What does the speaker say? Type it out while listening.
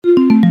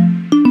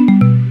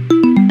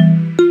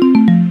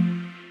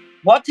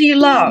What do you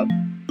love?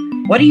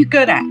 What are you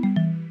good at?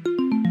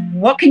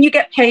 What can you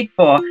get paid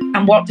for?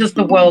 And what does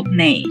the world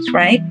need,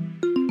 right?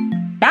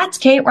 That's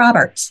Kate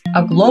Roberts,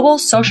 a global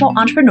social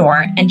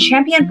entrepreneur and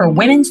champion for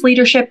women's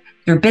leadership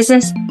through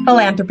business,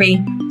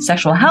 philanthropy,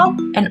 sexual health,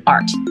 and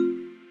art.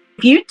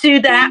 If you do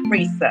that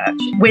research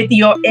with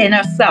your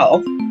inner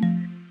self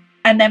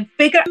and then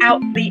figure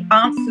out the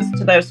answers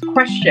to those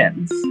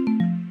questions,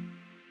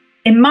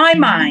 in my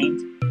mind,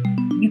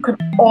 you can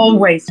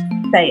always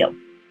fail,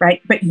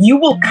 right? But you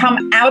will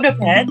come out of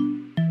it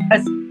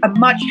as a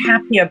much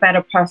happier,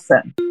 better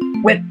person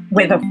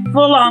with a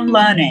full-on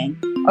learning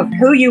of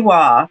who you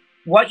are,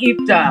 what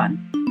you've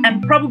done,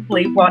 and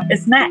probably what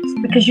is next,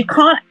 because you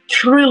can't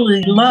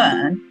truly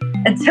learn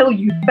until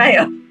you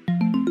fail.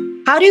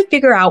 How do you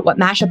figure out what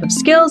mashup of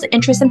skills,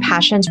 interests, and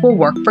passions will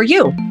work for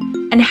you?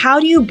 And how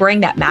do you bring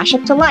that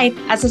mashup to life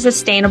as a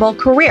sustainable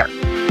career?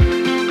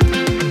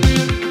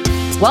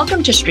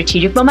 Welcome to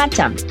Strategic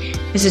Momentum.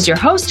 This is your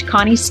host,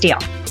 Connie Steele.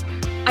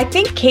 I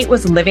think Kate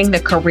was living the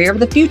career of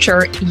the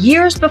future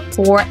years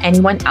before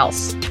anyone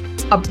else.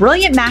 A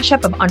brilliant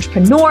mashup of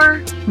entrepreneur,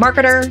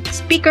 marketer,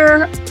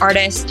 speaker,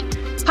 artist,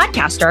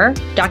 podcaster,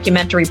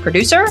 documentary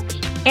producer,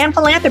 and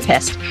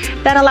philanthropist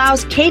that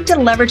allows Kate to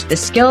leverage the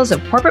skills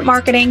of corporate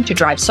marketing to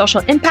drive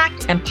social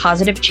impact and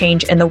positive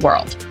change in the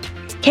world.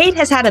 Kate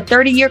has had a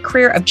 30-year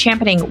career of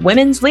championing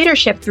women's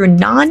leadership through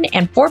non-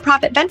 and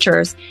for-profit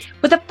ventures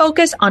with a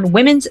focus on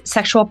women's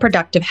sexual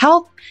productive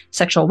health,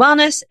 sexual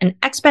wellness, and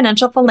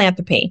exponential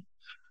philanthropy.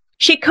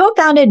 She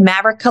co-founded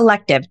Maverick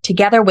Collective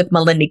together with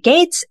Melinda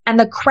Gates and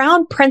the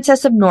Crown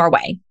Princess of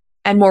Norway,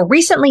 and more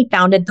recently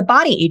founded The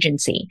Body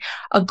Agency,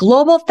 a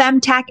global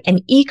femtech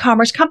and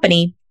e-commerce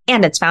company,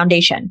 and its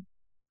foundation.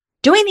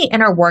 Doing the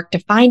inner work to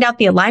find out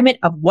the alignment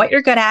of what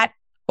you're good at,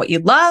 what you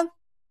love,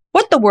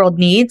 what the world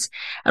needs,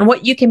 and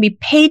what you can be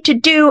paid to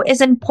do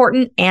is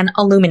important and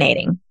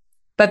illuminating.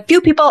 But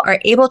few people are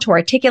able to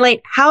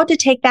articulate how to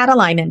take that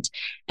alignment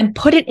and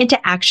put it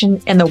into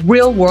action in the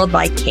real world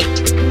like Kate.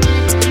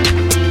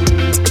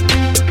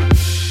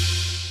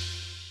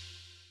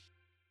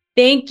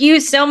 Thank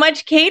you so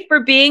much, Kate, for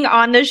being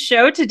on the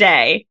show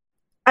today.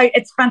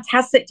 It's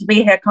fantastic to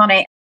be here,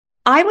 Connie.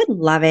 I would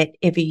love it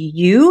if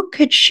you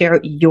could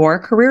share your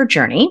career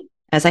journey,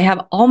 as I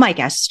have all my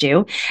guests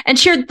do, and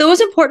share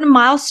those important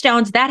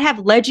milestones that have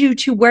led you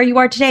to where you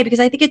are today, because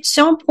I think it's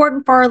so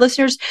important for our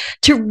listeners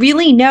to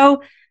really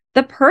know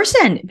the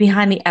person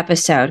behind the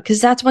episode, because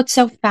that's what's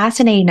so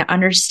fascinating to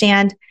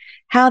understand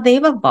how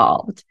they've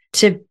evolved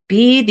to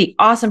be the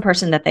awesome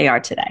person that they are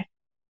today.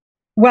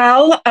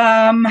 Well,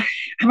 how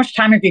much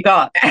time have you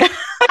got?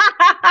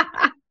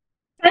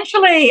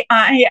 Essentially,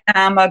 I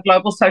am a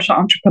global social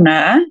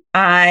entrepreneur.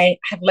 I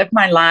have lived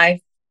my life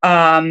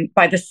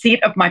by the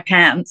seat of my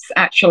pants,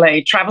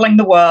 actually, traveling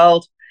the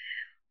world,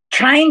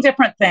 trying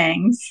different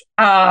things.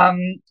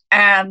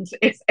 And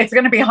it's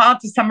going to be hard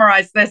to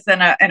summarize this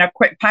in a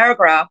quick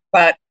paragraph,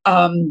 but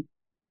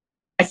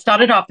I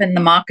started off in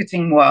the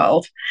marketing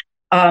world,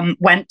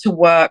 went to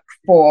work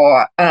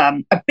for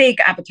a big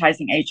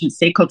advertising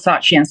agency called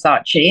Saatchi &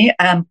 Saatchi.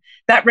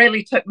 That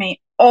really took me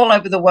all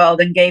over the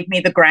world and gave me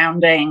the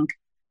grounding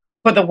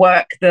for the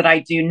work that I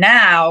do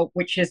now,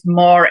 which is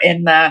more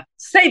in the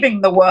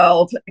saving the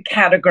world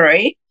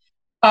category.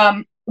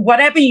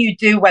 Whatever you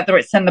do, whether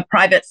it's in the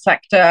private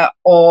sector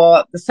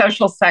or the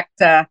social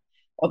sector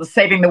or the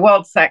saving the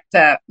world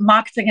sector,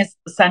 marketing is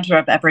the center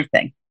of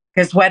everything.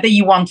 Because whether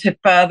you want to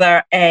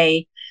further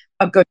a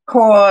good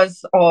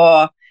cause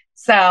or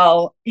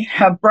sell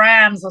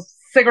brands or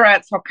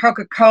cigarettes or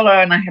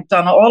Coca-Cola, and I have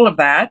done all of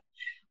that,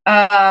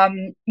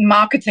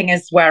 marketing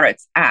is where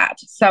it's at.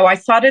 So I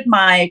started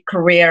my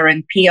career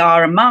in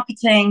PR and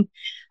marketing,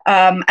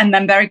 and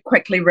then very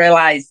quickly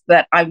realized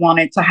that I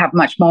wanted to have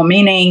much more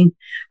meaning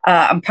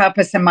and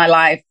purpose in my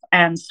life,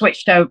 and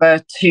switched over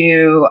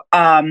to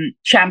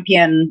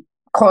champion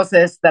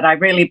causes that I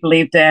really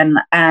believed in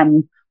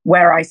and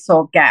where I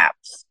saw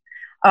gaps.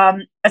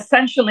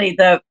 Essentially,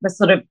 the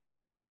sort of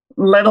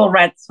little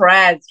red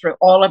thread through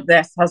all of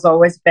this has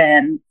always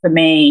been, for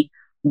me,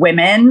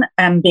 women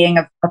and being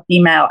a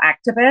female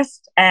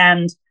activist,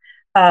 and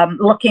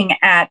looking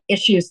at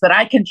issues that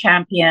I can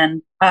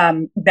champion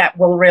that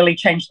will really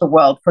change the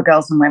world for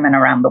girls and women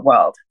around the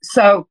world.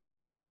 So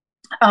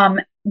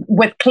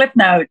with Cliff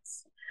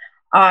Notes,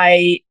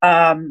 I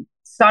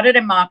started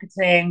in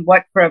marketing,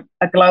 worked for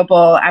a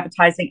global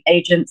advertising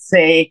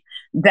agency.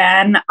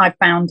 Then I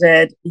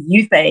founded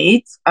Youth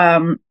AIDS.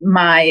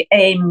 My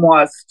aim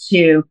was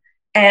to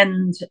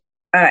end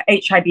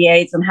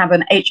HIV/AIDS and have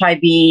an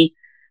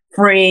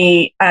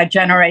HIV-free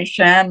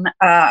generation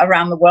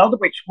around the world,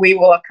 which we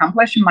will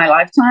accomplish in my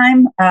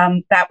lifetime.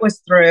 That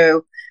was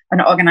through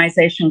an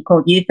organization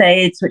called Youth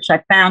AIDS, which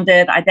I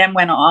founded. I then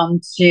went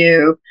on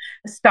to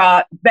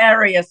start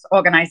various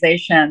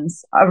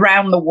organizations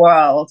around the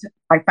world.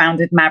 I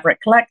founded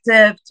Maverick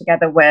Collective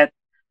together with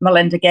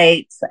Melinda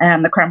Gates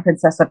and the Crown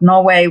Princess of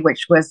Norway,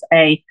 which was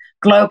a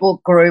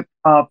global group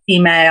of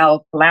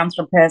female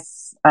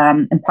philanthropists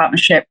in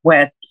partnership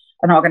with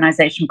an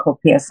organization called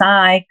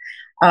PSI.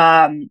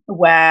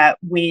 where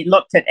we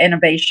looked at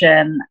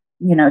innovation,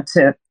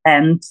 to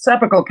end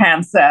cervical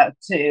cancer,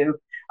 to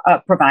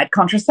provide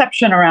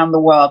contraception around the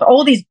world,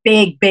 all these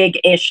big, big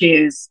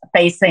issues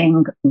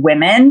facing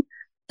women,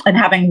 and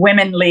having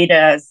women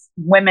leaders,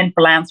 women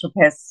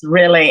philanthropists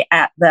really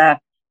at the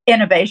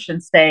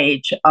innovation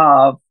stage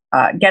of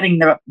getting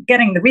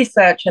the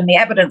research and the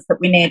evidence that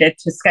we needed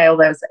to scale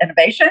those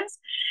innovations.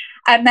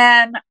 And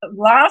then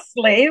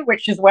lastly,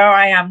 which is where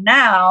I am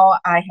now,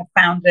 I have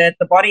founded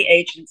the Body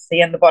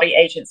Agency and the Body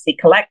Agency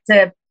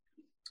Collective,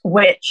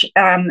 which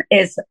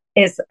is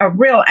a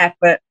real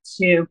effort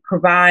to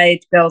provide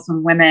girls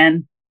and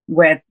women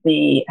with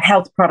the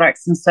health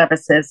products and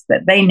services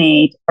that they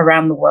need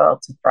around the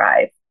world to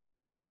thrive.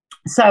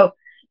 So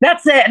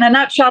that's it in a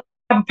nutshell.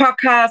 I have a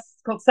podcast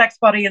called Sex,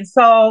 Body, and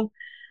Soul.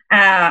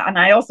 And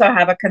I also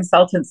have a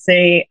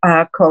consultancy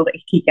called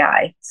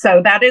Ikigai.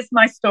 So that is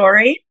my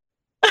story.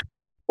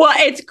 Well,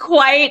 it's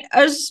quite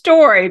a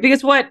story,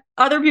 because what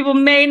other people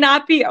may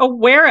not be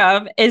aware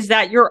of is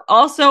that you're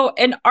also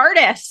an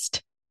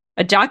artist,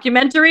 a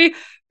documentary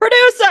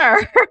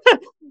producer,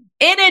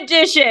 in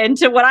addition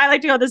to what I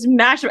like to call this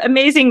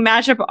amazing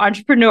mashup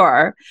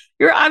entrepreneur.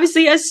 You're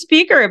obviously a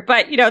speaker,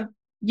 but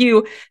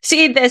you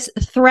see this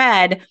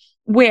thread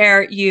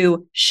where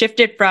you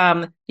shifted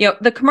from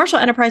the commercial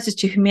enterprises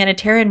to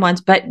humanitarian ones,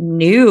 but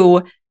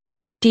knew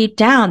deep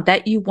down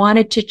that you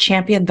wanted to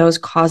champion those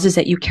causes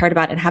that you cared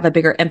about and have a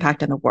bigger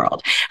impact in the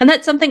world. And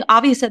that's something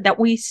obvious that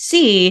we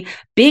see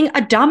being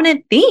a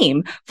dominant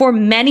theme for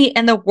many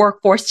in the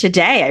workforce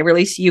today. I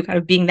really see you kind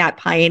of being that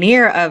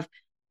pioneer of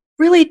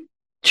really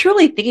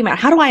truly thinking about,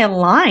 how do I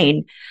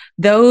align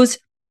those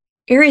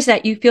areas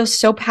that you feel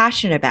so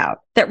passionate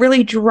about, that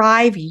really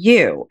drive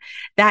you,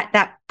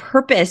 that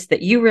purpose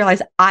that you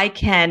realize I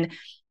can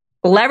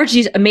leverage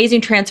these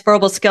amazing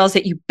transferable skills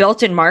that you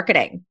built in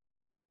marketing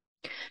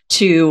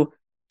to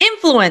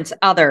influence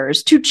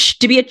others, to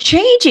be a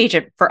change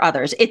agent for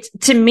others.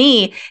 To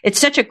me, it's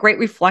such a great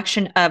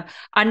reflection of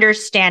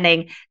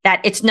understanding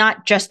that it's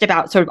not just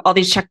about sort of all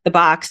these check the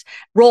box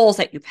roles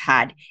that you've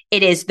had.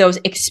 It is those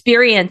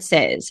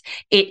experiences.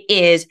 It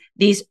is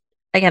these,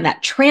 again,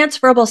 that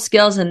transferable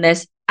skills and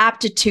this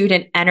aptitude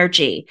and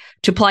energy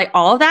to apply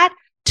all of that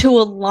to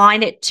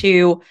align it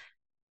to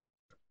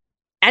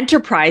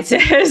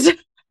enterprises.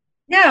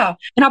 Yeah.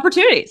 And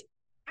opportunities.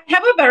 I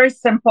have a very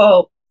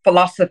simple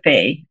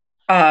philosophy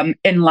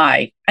in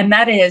life, and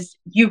that is,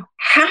 you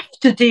have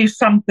to do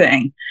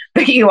something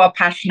that you are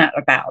passionate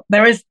about.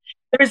 There is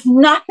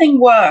nothing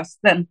worse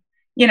than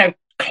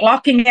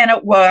clocking in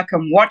at work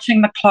and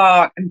watching the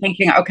clock and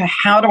thinking, okay,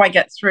 how do I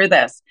get through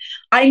this?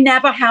 I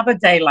never have a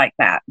day like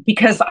that,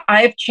 because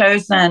I've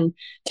chosen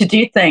to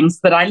do things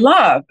that I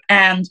love.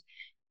 And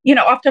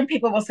often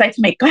people will say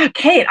to me, God,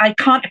 Kate, I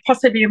can't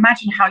possibly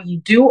imagine how you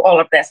do all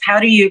of this. How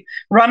do you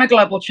run a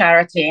global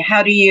charity?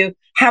 How do you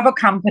have a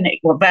company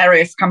or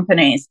various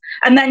companies?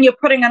 And then you're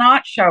putting an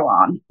art show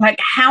on. Like,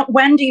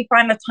 when do you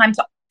find the time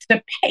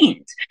to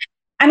paint?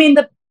 I mean,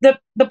 the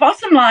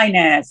bottom line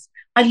is,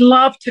 I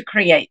love to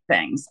create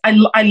things.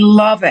 I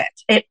love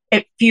it.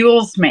 It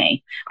fuels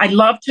me. I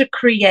love to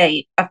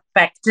create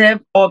effective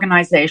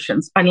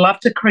organizations. I love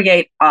to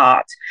create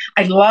art.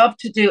 I love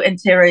to do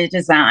interior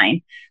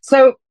design.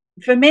 So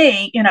for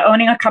me,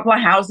 owning a couple of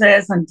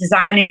houses and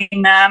designing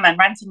them and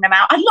renting them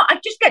out, I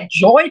just get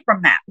joy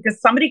from that, because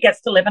somebody gets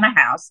to live in a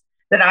house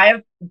that I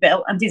have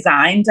built and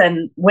designed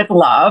and with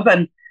love.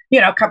 And,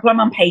 a couple of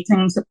my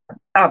paintings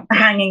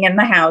hanging in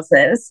the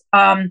houses.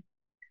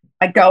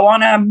 I go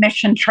on a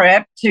mission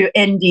trip to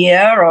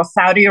India or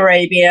Saudi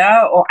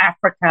Arabia or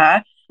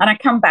Africa, and I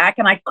come back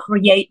and I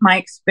create my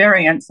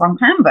experience on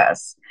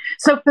canvas.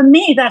 So for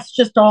me, that's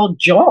just all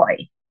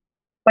joy.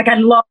 Like, I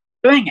love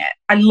doing it.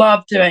 I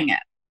love doing it.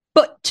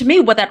 But to me,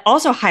 what that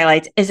also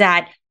highlights is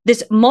that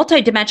this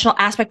multidimensional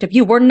aspect of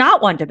you, we're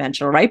not one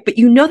dimensional, right? But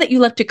that you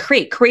love to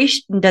create.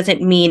 Creation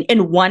doesn't mean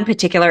in one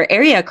particular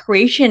area.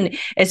 Creation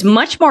is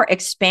much more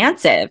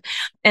expansive.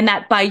 And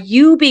that by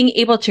you being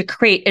able to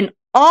create in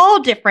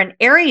all different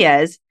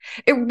areas,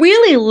 it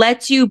really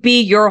lets you be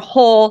your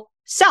whole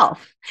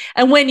self.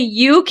 And when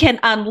you can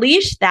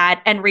unleash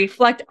that and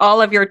reflect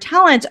all of your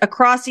talents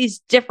across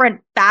these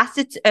different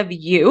facets of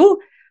you,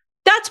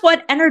 that's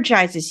what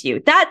energizes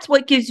you. That's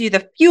what gives you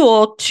the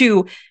fuel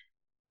to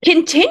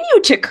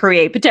continue to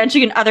create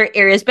potentially in other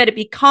areas. But it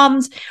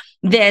becomes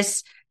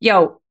this,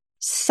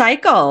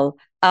 cycle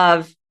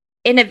of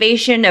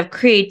innovation, of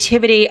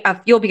creativity,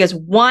 of fuel, because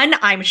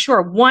I'm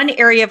sure one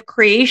area of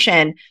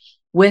creation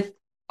with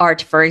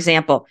art, for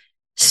example,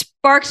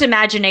 sparks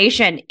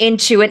imagination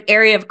into an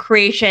area of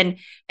creation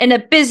in a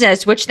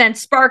business, which then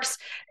sparks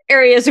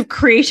areas of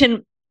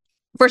creation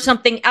for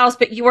something else.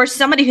 But you are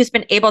somebody who's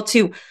been able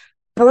to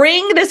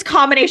bring this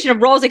combination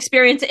of roles,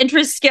 experience,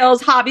 interests,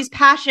 skills, hobbies,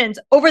 passions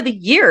over the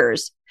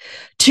years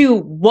to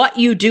what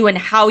you do and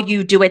how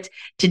you do it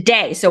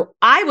today. So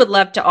I would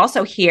love to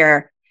also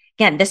hear,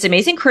 again, this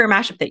amazing career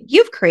mashup that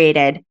you've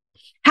created.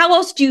 How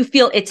else do you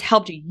feel it's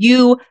helped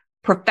you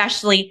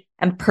professionally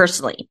and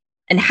personally?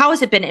 And how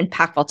has it been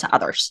impactful to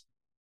others?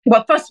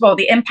 Well, first of all,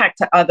 the impact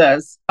to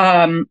others.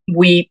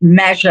 We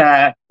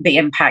measure the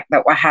impact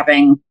that we're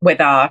having with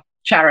our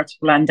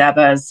charitable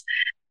endeavors.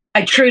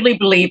 I truly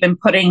believe in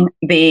putting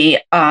the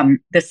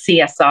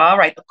CSR,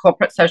 right, the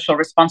corporate social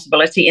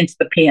responsibility, into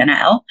the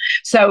P&L.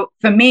 So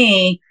for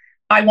me,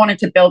 I wanted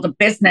to build a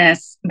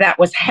business that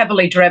was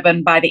heavily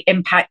driven by the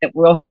impact that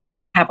we'll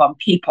have on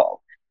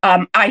people.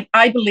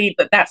 I believe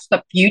that that's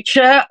the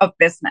future of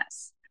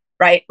business,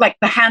 right? Like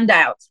the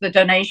handouts, the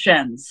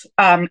donations,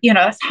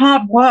 that's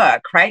hard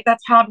work, right?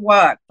 That's hard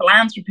work.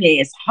 Philanthropy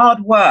is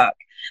hard work.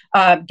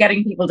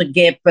 Getting people to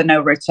give for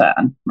no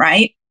return,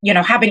 right?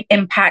 Having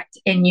impact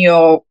in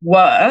your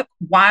work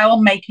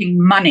while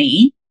making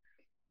money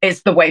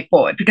is the way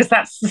forward because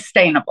that's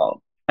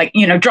sustainable. Like,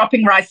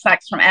 dropping rice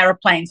sacks from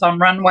airplanes on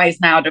runways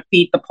now to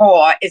feed the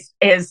poor is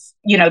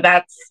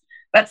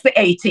that's the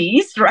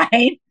 80s,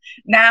 right?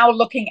 Now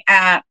looking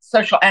at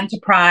social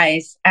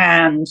enterprise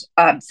and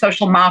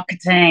social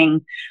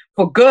marketing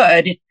for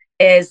good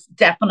is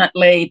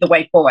definitely the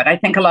way forward. I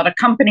think a lot of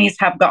companies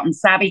have gotten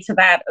savvy to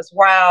that as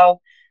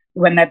well.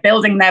 When they're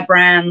building their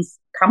brands,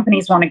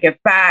 companies want to give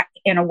back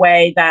in a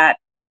way that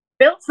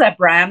builds their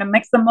brand and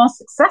makes them more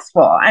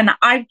successful. And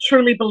I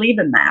truly believe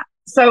in that.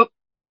 So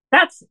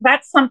that's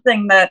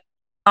something that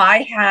I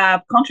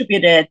have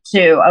contributed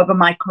to over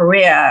my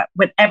career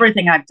with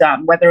everything I've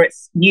done, whether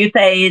it's youth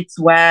aids,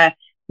 where,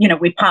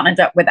 we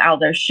partnered up with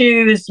Aldo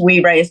Shoes.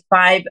 We raised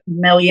 $5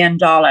 million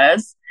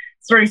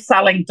through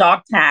selling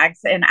dog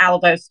tags in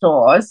Aldo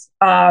stores.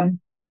 All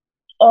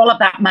of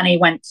that money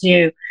went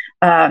to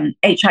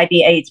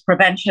HIV/AIDS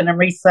prevention and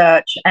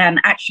research. And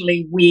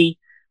actually,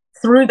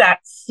 through that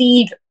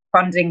seed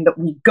funding that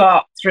we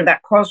got through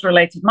that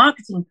cause-related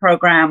marketing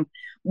program,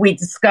 we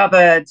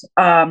discovered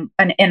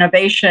an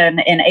innovation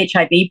in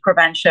HIV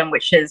prevention,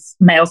 which is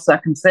male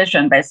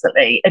circumcision,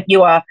 basically. If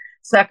you are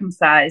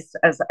circumcised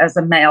as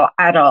a male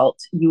adult,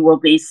 you will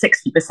be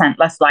 60%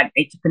 less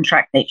likely to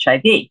contract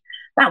HIV.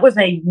 That was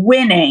a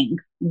winning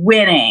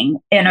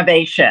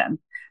innovation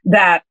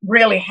that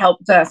really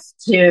helped us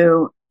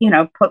to,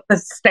 put the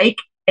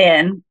stake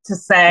in to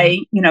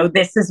say,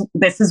 this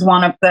is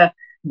one of the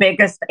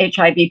biggest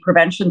HIV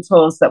prevention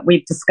tools that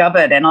we've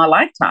discovered in our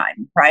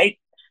lifetime, right?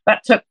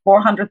 That took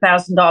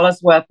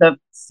 $400,000 worth of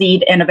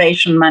seed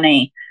innovation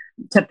money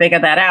to figure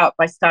that out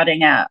by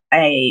starting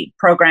a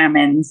program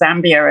in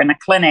Zambia in a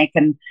clinic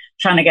and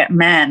trying to get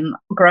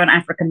grown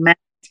African men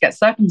to get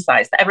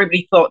circumcised.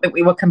 Everybody thought that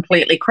we were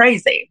completely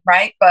crazy,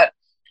 right? But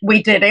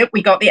we did it.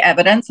 We got the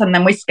evidence, and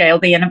then we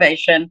scaled the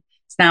innovation.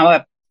 It's now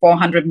a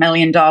 $400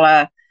 million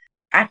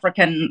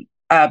African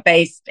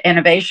based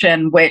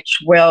innovation, which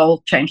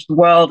will change the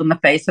world in the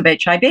face of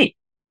HIV.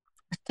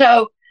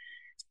 So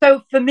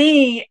for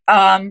me,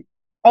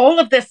 all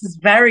of this is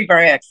very,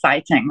 very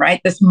exciting,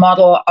 right? This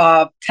model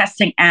of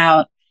testing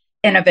out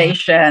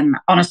innovation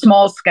on a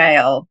small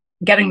scale,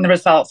 getting the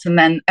results, and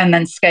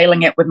then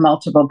scaling it with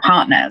multiple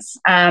partners.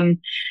 And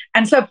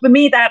so for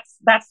me,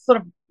 that's sort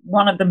of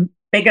one of the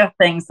bigger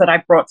things that I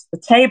brought to the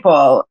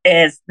table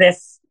is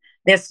this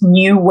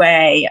new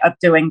way of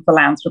doing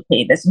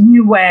philanthropy, this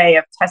new way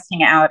of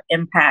testing out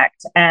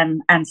impact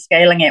and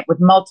scaling it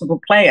with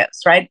multiple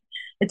players, right?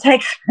 It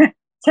takes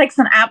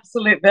an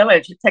absolute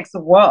village. It takes a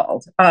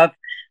world of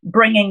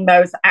bringing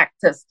those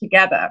actors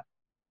together.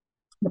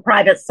 The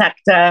private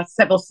sector,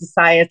 civil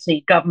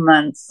society,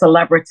 government,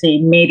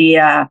 celebrity,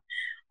 media,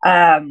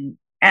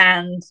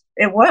 and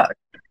it worked.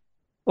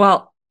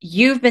 Well,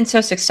 you've been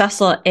so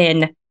successful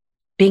in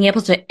being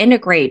able to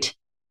integrate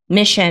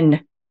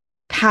mission,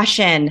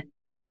 passion,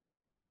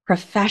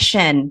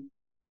 profession,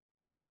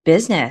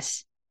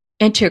 business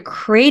into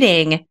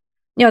creating,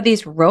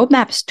 these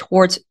roadmaps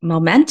towards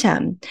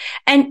momentum.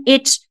 And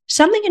it's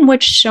something in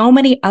which so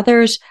many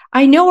others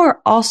I know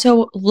are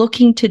also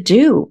looking to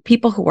do.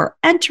 People who are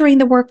entering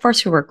the workforce,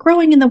 who are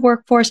growing in the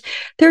workforce,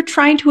 they're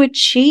trying to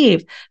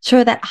achieve sort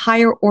of that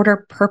higher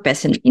order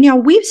purpose. And,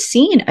 we've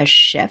seen a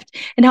shift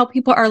in how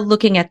people are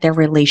looking at their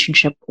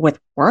relationship with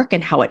work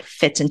and how it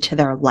fits into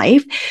their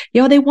life.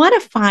 They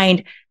want to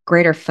find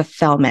greater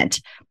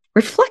fulfillment,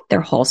 reflect their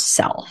whole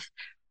self.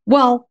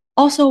 Well,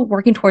 also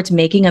working towards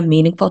making a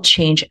meaningful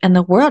change in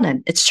the world.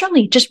 And it's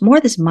certainly just more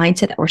this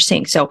mindset that we're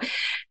seeing. So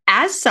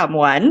as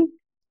someone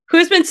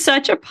who's been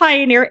such a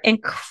pioneer in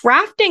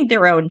crafting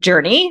their own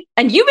journey,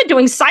 and you've been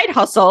doing side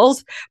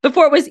hustles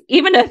before it was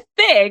even a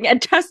thing and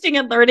testing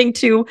and learning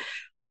to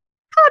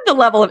have the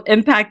level of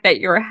impact that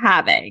you're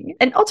having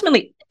and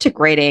ultimately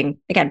integrating,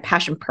 again,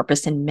 passion,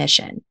 purpose, and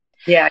mission.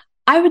 Yeah.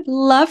 I would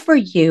love for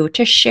you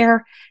to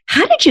share,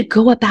 how did you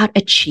go about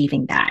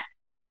achieving that?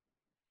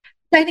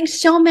 I think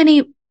so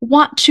many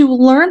want to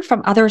learn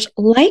from others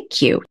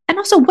like you. And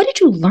also, what did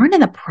you learn in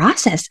the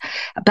process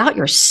about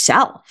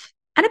yourself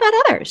and about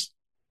others?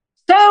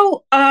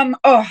 So, I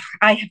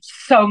have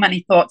so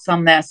many thoughts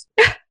on this.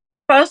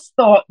 First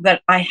thought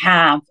that I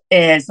have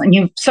is, and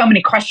you have so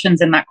many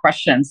questions in that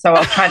question, so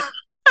I'll try.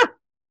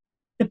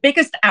 The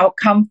biggest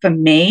outcome for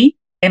me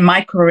in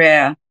my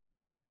career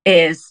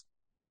is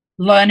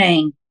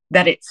learning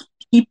that it's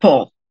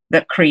people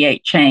that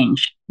create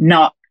change,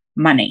 not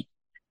money.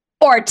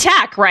 Or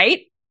tech,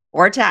 right?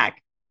 Or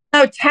tech.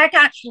 No, tech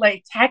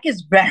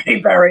is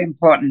very, very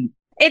important.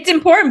 It's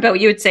important, but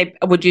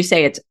would you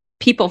say it's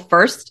people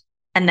first?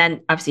 And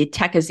then obviously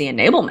tech is the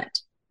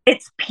enablement.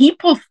 It's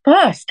people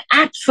first.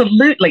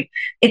 Absolutely.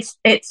 It's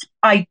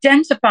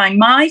identifying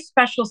my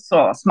special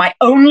source. My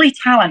only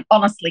talent,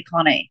 honestly,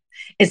 Connie,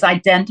 is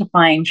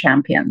identifying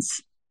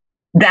champions.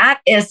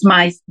 That is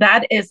my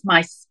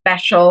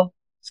special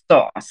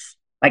source.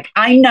 Like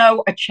I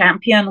know a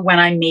champion when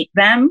I meet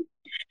them,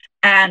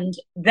 and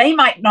they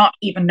might not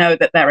even know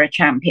that they're a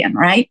champion,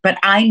 right? But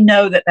I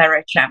know that they're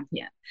a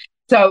champion.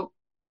 So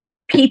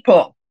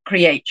people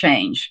create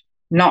change,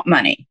 not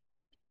money.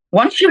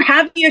 Once you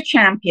have your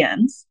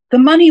champions, the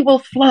money will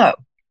flow.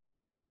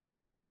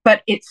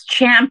 But it's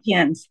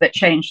champions that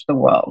change the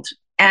world.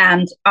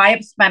 And I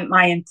have spent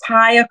my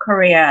entire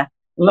career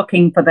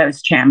looking for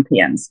those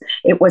champions.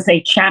 It was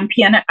a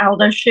champion at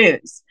Aldo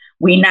Shoes.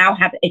 We now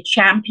have a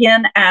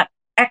champion at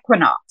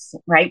Equinox,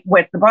 right?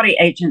 With the body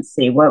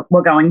agency, we're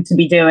going to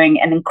be doing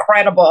an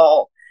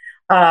incredible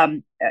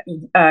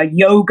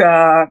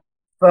yoga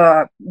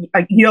for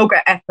a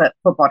yoga effort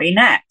for Body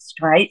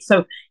Next, right?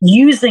 So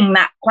using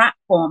that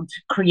platform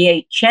to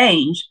create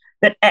change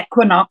that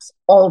Equinox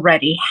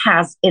already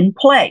has in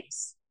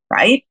place,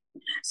 right?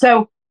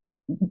 So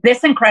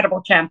this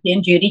incredible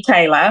champion, Judy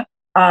Taylor,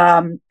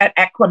 at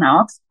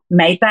Equinox,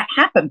 made that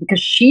happen because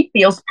she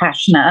feels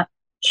passionate.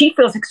 She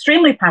feels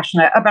extremely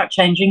passionate about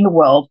changing the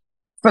world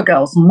for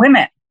girls and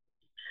women.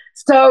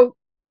 So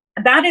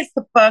that is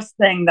the first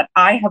thing that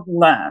I have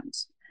learned,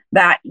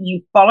 that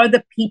you follow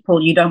the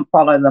people, you don't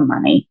follow the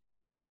money.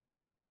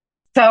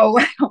 So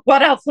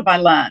what else have I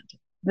learned?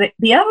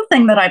 The other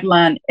thing that I've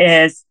learned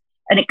is,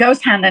 and it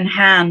goes hand in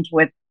hand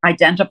with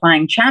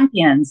identifying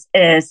champions,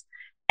 is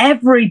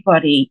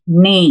everybody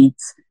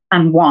needs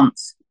and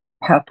wants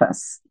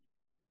purpose.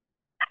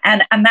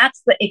 And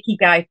that's the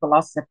Ikigai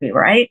philosophy,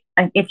 right?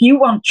 And if you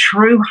want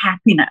true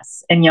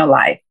happiness in your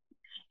life,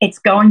 it's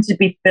going to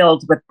be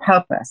filled with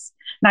purpose.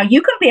 Now,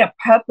 you can be a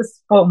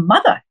purposeful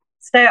mother,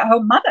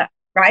 stay-at-home mother,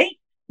 right?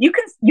 You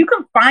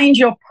can find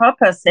your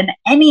purpose in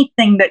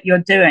anything that you're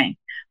doing.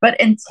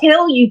 But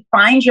until you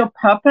find your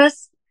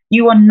purpose,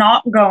 you are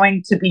not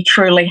going to be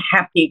truly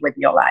happy with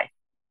your life.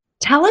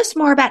 Tell us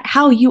more about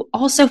how you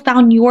also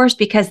found yours,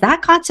 because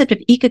that concept of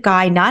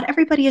Ikigai, not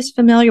everybody is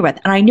familiar with.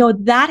 And I know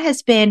that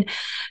has been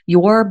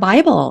your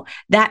Bible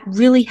that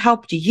really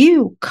helped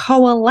you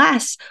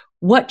coalesce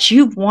what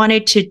you've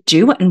wanted to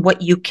do and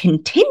what you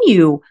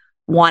continue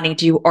wanting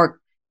to do or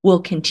will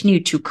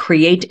continue to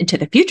create into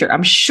the future.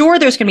 I'm sure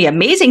there's going to be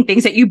amazing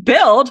things that you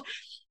build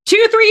 2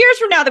 or 3 years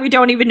from now that we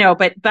don't even know.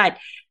 But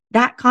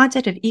that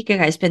concept of Ikigai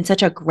has been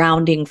such a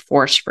grounding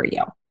force for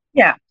you.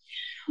 Yeah.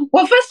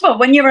 Well, first of all,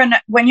 when you're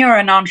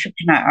an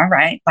entrepreneur,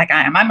 right? Like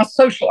I'm a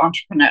social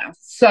entrepreneur,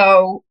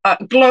 so a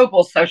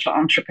global social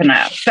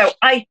entrepreneur. So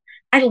I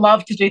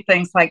love to do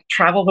things like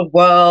travel the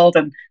world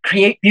and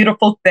create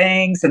beautiful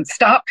things and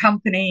start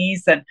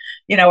companies. And,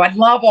 I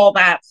love all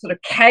that sort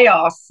of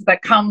chaos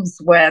that comes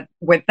with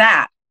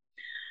that.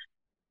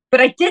 But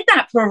I did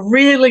that for a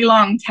really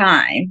long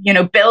time,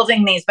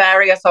 building these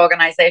various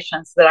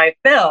organizations that I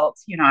built.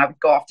 I would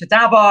go off to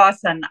Davos,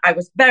 and I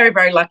was very,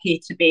 very lucky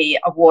to be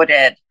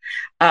awarded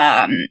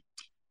and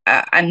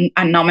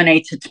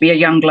nominated to be a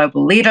young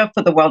global leader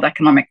for the World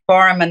Economic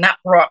Forum. And that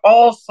brought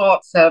all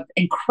sorts of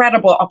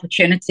incredible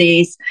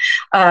opportunities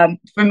for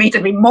me to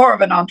be more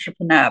of an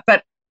entrepreneur.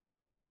 But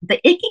the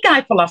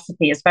Ikigai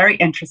philosophy is very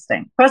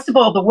interesting. First of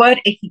all, the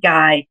word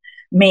Ikigai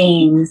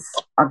means,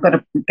 I've got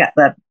to get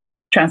the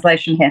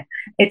translation here.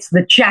 It's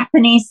the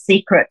Japanese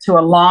secret to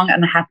a long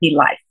and happy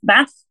life.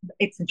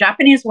 It's a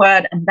Japanese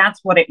word, and that's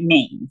what it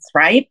means,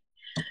 right?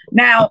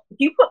 Now, if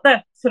you put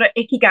the sort of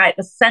Ikigai at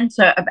the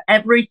center of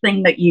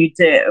everything that you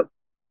do,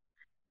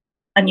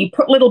 and you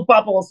put little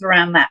bubbles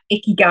around that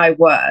Ikigai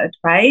word,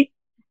 right?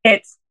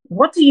 It's,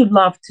 what do you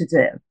love to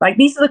do? Like,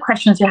 these are the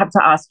questions you have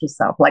to ask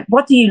yourself. Like,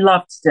 what do you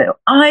love to do?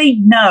 I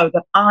know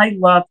that I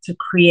love to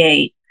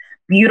create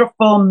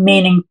beautiful,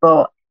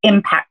 meaningful,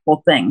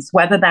 impactful things,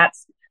 whether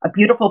that's a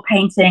beautiful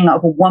painting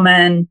of a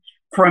woman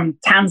from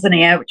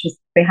Tanzania, which is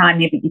behind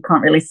me, but you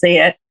can't really see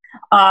it,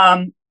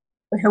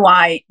 who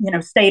I,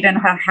 stayed in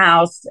her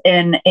house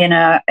in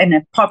an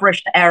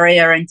impoverished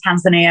area in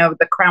Tanzania with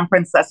the Crown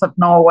Princess of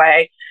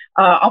Norway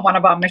on one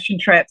of our mission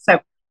trips. So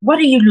what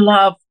do you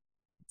love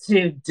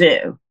to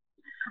do?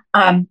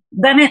 Then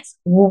it's,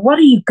 well, what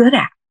are you good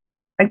at?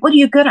 Like, what are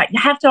you good at?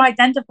 You have to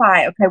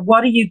identify, okay,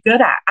 what are you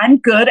good at? I'm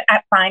good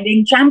at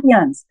finding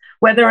champions,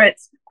 whether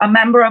it's a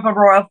member of a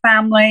royal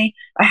family,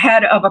 a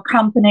head of a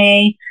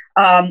company,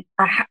 a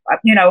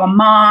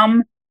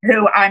mom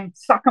who I'm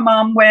soccer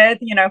mom with,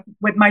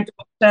 with my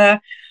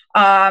daughter.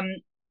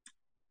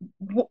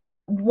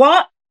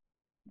 What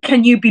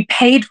can you be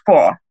paid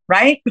for,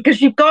 right?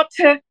 Because you've got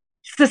to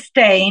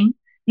sustain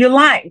your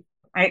life,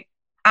 right?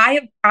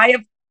 I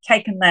have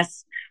taken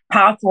this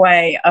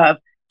pathway of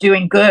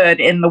doing good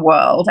in the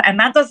world, and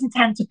that doesn't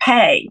tend to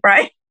pay,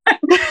 right?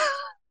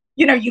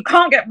 You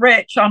can't get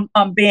rich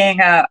on being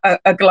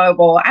a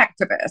global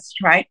activist,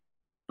 right?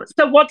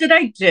 So what did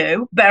I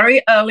do?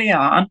 Very early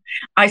on,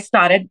 I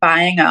started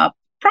buying up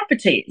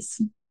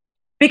properties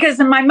because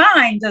in my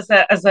mind,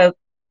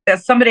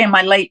 as somebody in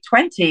my late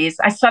 20s,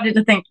 I started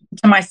to think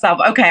to myself,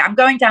 okay, I'm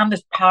going down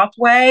this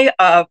pathway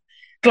of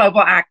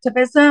global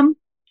activism.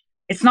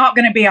 It's not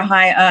going to be a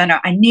high earner.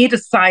 I need a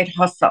side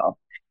hustle.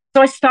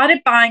 So I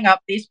started buying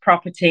up these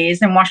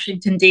properties in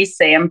Washington,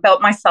 D.C., and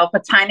built myself a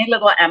tiny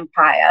little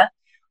empire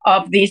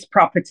of these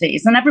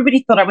properties. And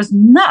everybody thought I was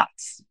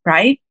nuts,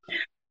 right?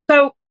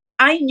 So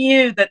I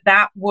knew that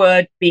that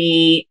would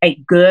be a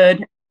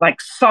good, like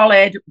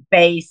solid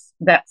base,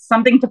 that's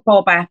something to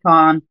fall back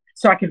on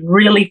so I could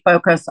really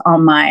focus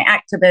on my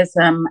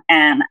activism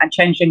and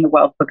changing the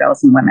world for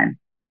girls and women.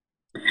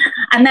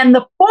 And then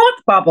the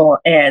fourth bubble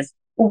is,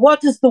 well, what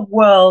does the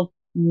world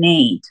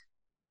need?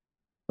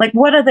 Like,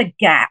 what are the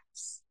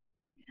gaps?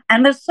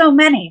 And there's so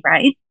many,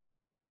 right?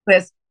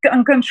 There's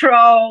gun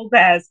control,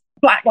 there's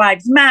Black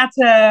Lives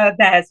Matter,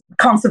 there's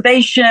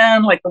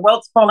conservation, like the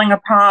world's falling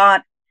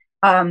apart.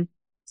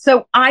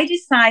 So I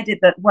decided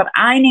that what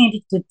I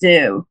needed to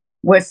do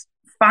was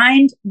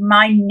find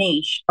my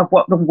niche of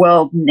what the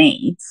world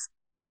needs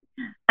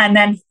and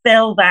then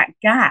fill that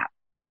gap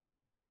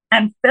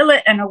and fill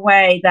it in a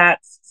way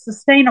that's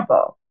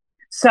sustainable.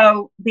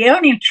 So the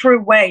only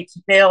true way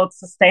to build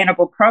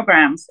sustainable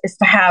programs is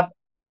to have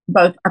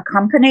both a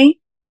company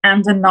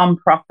and a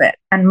nonprofit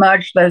and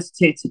merge those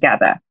two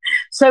together.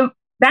 So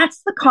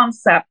that's the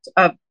concept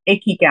of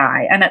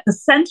Ikigai. And at the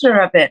center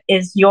of it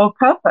is your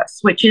purpose,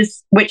 which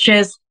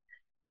is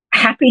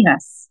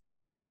happiness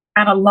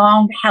and a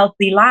long,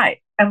 healthy life.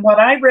 And what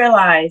I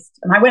realized,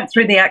 and I went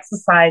through the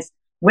exercise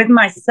with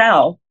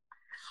myself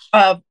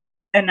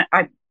and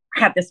I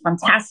had this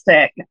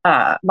fantastic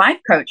life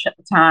coach at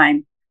the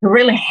time who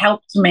really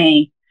helped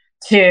me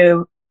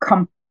to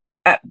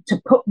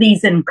put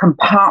these in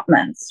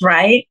compartments,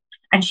 right?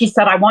 And she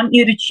said, I want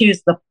you to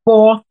choose the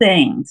 4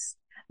 things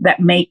that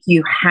make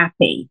you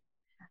happy.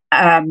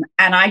 And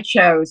I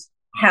chose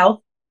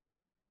health,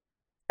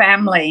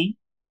 family,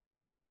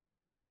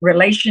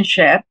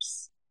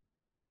 relationships,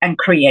 and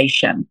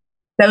creation.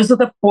 Those are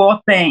the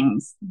 4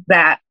 things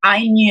that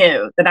I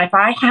knew that if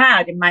I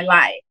had in my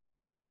life,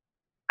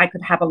 I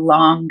could have a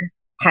long,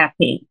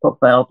 happy,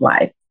 fulfilled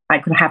life. I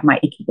could have my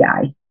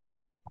Ikigai.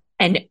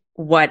 And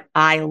what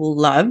I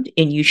loved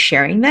in you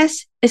sharing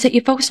this is that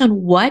you focused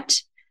on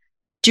what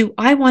do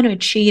I want to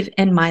achieve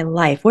in my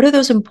life? What are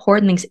those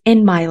important things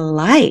in my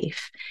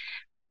life?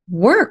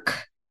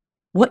 Work,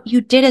 what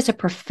you did as a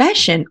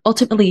profession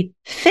ultimately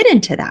fit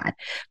into that.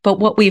 But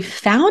what we've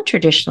found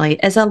traditionally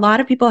is a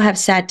lot of people have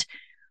set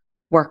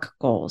work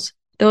goals,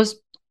 those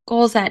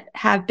goals that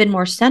have been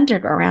more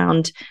centered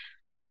around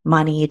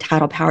money,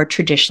 title, power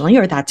traditionally,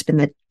 or that's been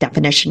the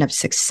definition of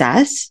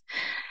success.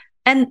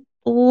 And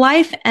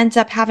life ends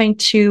up having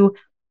to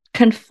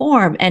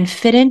conform and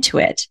fit into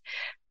it.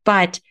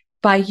 But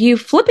by you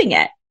flipping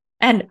it,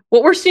 and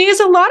what we're seeing is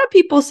a lot of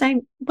people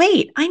saying,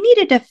 wait, I need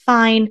to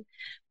define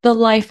the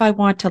life I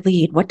want to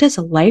lead. What does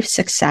life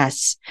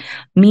success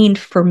mean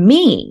for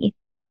me?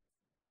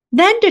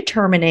 Then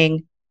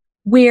determining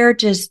where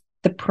does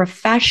the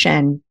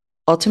profession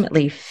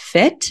ultimately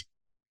fit,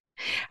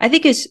 I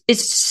think is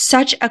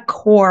such a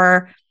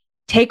core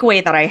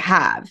takeaway that I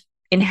have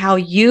in how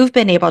you've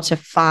been able to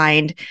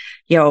find,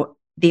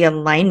 the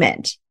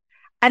alignment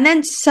and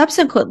then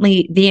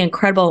subsequently the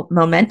incredible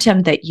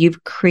momentum that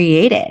you've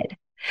created.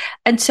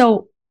 And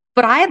so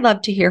what I'd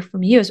love to hear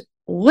from you is,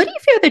 what do you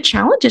feel the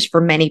challenges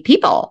for many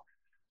people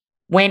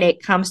when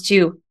it comes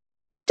to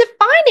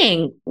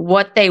defining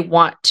what they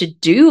want to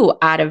do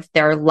out of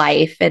their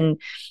life and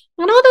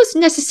all those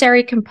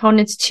necessary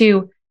components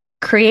to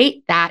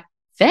create that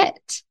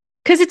fit?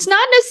 Because it's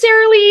not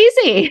necessarily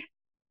easy.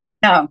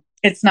 No,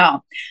 it's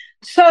not.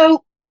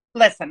 So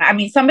listen, I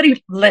mean,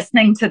 somebody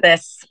listening to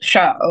this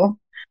show,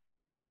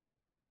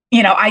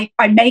 I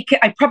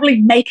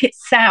probably make it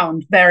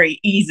sound very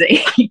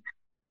easy. We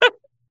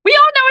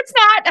all know it's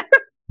not.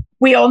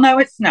 We all know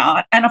it's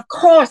not. And of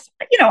course,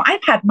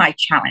 I've had my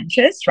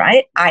challenges,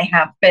 right? I've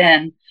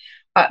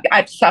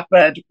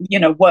suffered,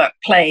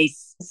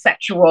 workplace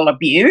sexual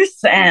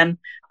abuse, and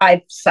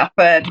I've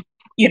suffered,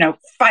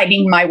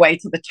 fighting my way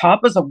to the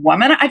top as a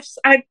woman.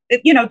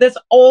 There's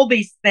all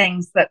these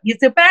things these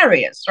are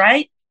barriers,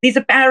 right? These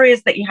are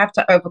barriers that you have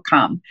to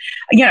overcome.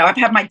 I've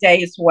had my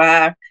days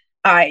where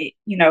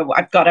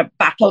I've got a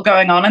battle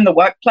going on in the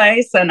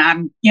workplace, and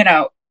I'm,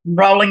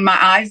 rolling my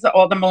eyes at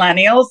all the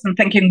millennials and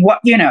thinking,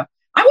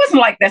 I wasn't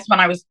like this when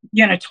I was,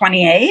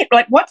 28.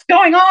 Like, what's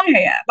going on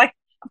here? Like,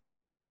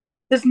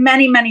 there's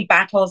many, many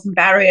battles and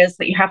barriers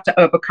that you have to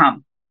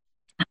overcome.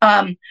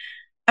 And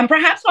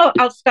perhaps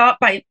I'll start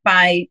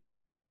by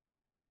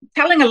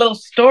telling a little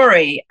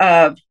story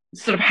of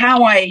sort of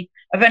how I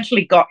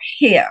eventually got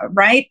here,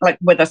 right? Like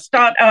with a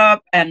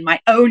startup and my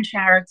own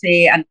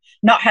charity and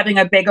not having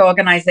a big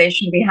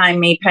organization behind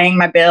me paying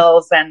my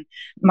bills and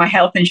my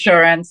health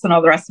insurance and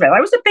all the rest of it.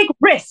 That was a big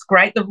risk,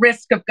 right? The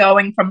risk of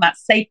going from that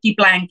safety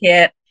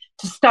blanket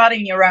to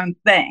starting your own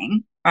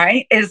thing,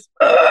 right? It's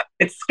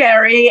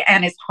scary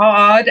and it's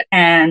hard.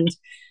 And,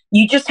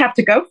 you just have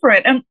to go for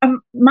it. And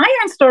my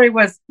own story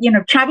was,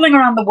 traveling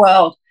around the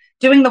world,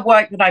 doing the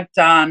work that I've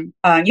done,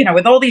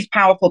 with all these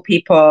powerful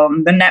people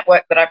and the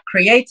network that I've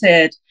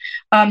created.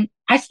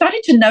 I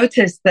started to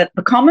notice that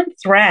the common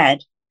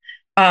thread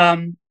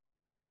on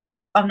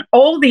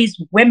all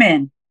these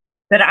women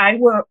that I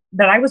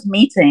was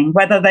meeting,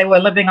 whether they were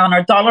living on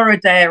 $1 a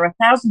day or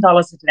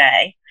 $1,000 a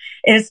day,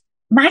 is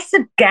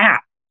massive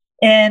gap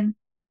in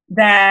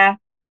their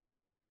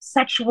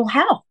sexual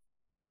health.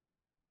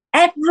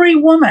 Every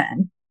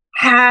woman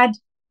had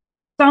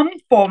some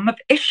form of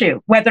issue,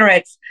 whether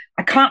it's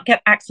I can't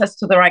get access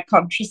to the right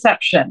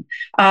contraception,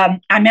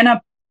 I'm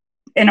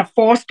in a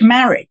forced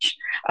marriage,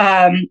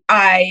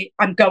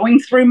 I'm going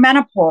through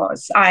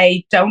menopause,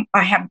 I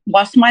have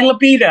lost my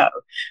libido.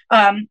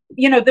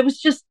 There was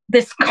just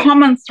this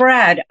common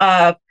thread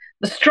of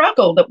the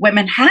struggle that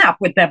women have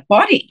with their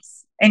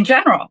bodies in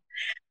general.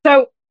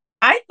 So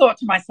I thought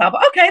to myself,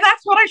 okay,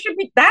 that's what I should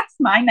be. That's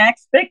my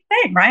next big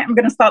thing, right? I'm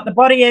going to start the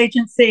body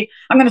agency.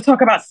 I'm going to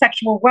talk about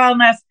sexual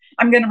wellness.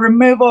 I'm going to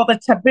remove all the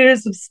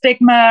taboos of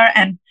stigma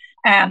and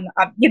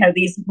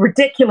these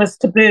ridiculous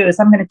taboos.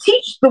 I'm going to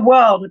teach the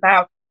world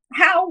about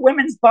how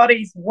women's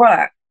bodies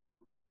work.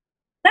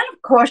 Then,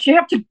 of course, you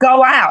have to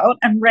go out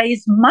and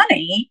raise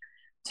money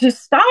to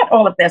start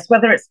all of this,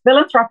 whether it's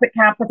philanthropic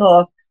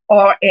capital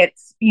or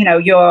it's,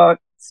 your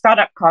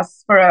startup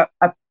costs for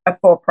a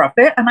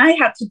for-profit, and I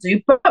had to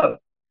do both.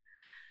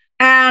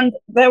 And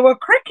there were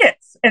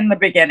crickets in the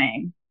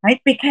beginning, right?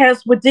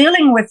 Because we're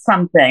dealing with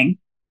something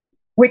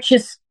which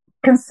is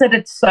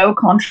considered so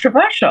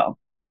controversial,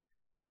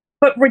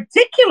 but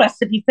ridiculous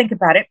if you think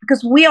about it,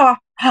 because we are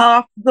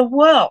half the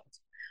world.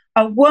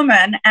 A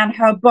woman and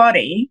her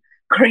body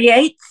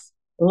creates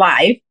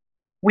life.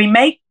 We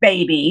make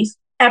babies.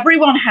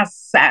 Everyone has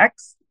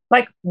sex.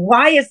 Like,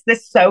 why is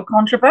this so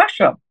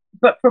controversial?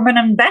 But from an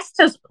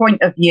investor's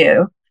point of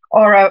view,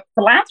 or a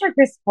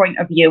philanthropist's point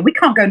of view, we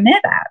can't go near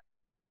that.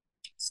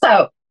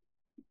 So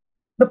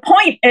the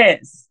point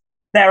is,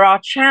 there are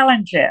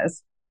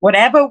challenges,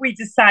 whatever we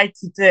decide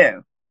to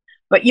do.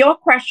 But your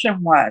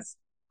question was,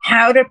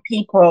 how do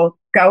people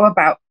go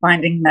about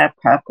finding their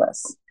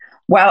purpose?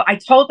 Well, I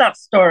told that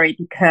story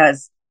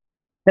because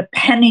the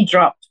penny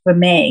dropped for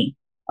me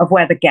of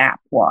where the gap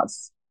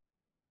was.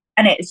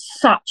 And it is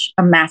such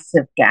a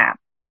massive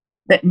gap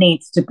that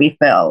needs to be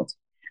filled.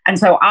 And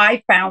so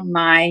I found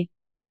my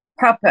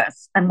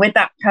purpose. And with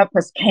that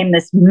purpose came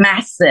this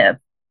massive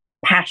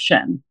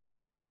passion.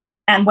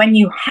 And when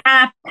you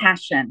have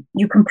passion,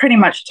 you can pretty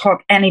much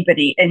talk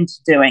anybody into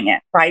doing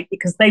it, right?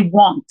 Because they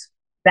want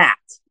that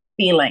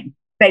feeling.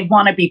 They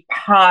want to be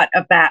part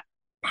of that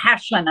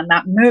passion and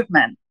that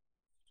movement.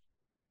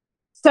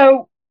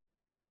 So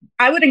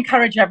I would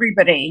encourage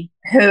everybody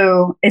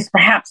who is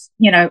perhaps,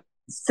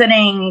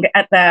 sitting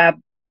at their,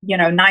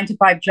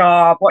 9-to-5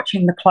 job,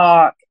 watching the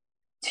clock,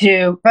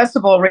 to first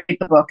of all, read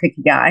the book,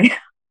 Ikigai.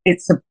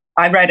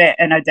 I read it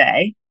in a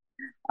day.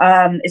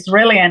 It's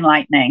really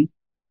enlightening.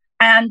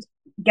 And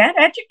get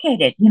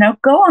educated,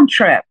 go on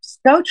trips,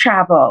 go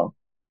travel,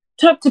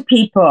 talk to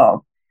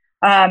people.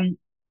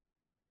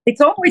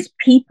 It's always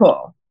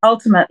people,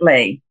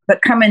 ultimately,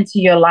 that come into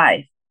your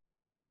life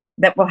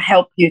that will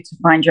help you to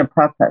find your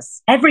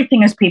purpose.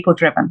 Everything is people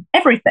driven,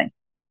 everything.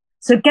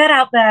 So get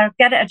out there,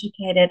 get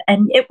educated,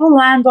 and it will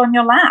land on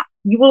your lap.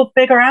 You will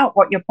figure out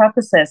what your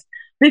purpose is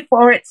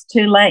before it's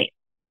too late.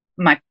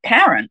 My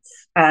parents,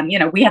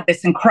 we had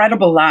this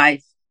incredible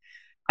life.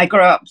 I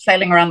grew up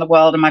sailing around the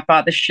world in my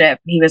father's ship.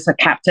 He was a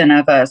captain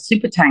of a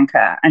super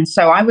tanker. And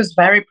so I was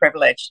very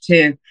privileged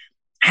to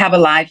have a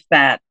life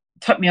that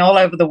took me all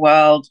over the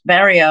world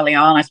very early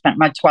on. I spent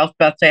my 12th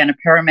birthday in a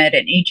pyramid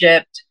in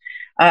Egypt,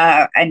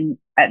 and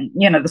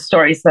the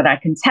stories that I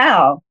can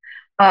tell.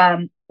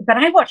 But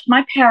I watched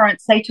my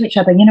parents say to each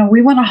other,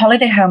 we want a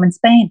holiday home in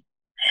Spain.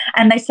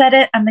 And they said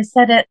it, and they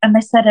said it, and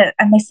they said it,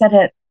 and they said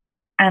it.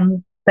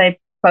 And they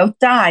both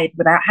died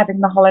without having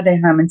the holiday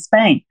home in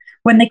Spain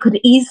when they could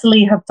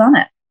easily have done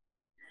it.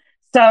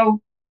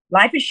 So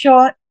life is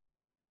short.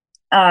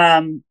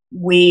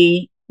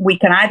 We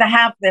can either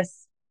have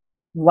this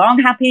long,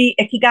 happy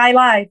Ikigai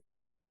life,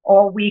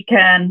 or we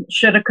can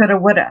shoulda, coulda,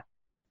 woulda.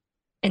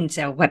 And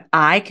so what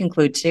I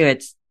conclude too,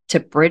 it's to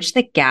bridge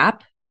the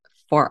gap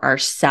for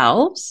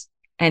ourselves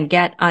and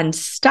get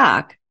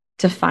unstuck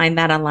to find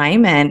that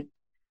alignment.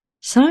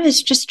 Some of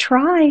us just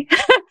try,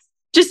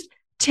 just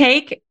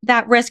take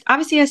that risk,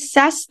 obviously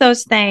assess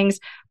those things,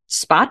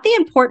 spot the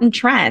important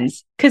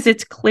trends, because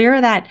it's clear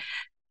that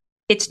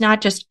it's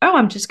not just, oh,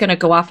 I'm just going to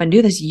go off and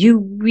do this. You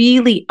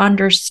really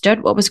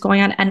understood what was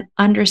going on and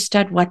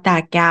understood what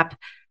that gap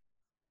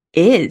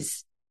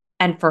is.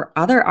 And for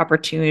other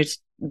opportunities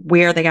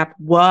where the gap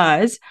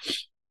was,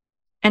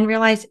 and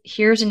realize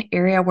here's an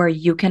area where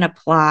you can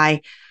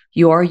apply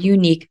your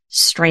unique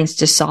strengths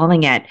to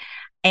solving it.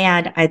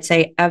 And I'd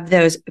say of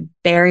those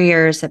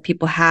barriers that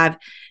people have,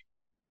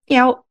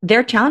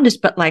 they're challenges,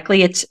 but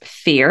likely it's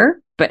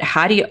fear. But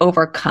how do you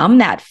overcome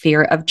that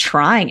fear of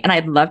trying? And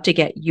I'd love to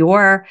get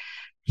your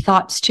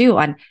thoughts too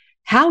on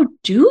how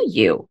do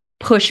you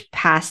push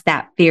past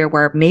that fear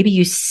where maybe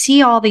you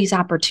see all these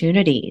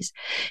opportunities,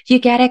 you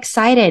get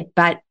excited,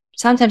 but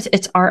sometimes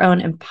it's our own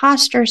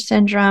imposter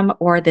syndrome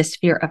or this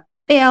fear of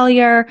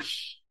failure,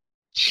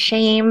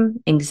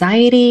 shame,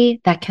 anxiety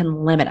that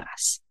can limit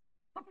us.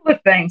 A couple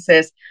of things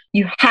is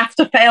you have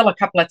to fail a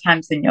couple of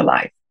times in your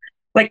life.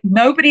 Like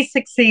nobody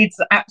succeeds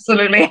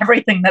absolutely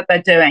everything that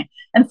they're doing.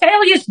 And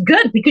failure is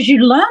good because you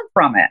learn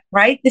from it,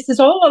 right? This is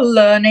all a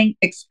learning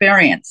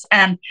experience.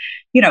 And,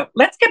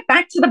 let's get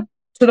back to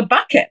the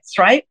buckets,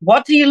 right?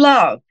 What do you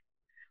love?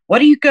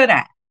 What are you good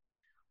at?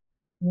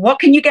 What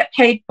can you get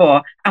paid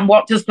for? And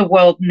what does the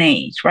world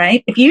need,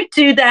 right? If you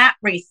do that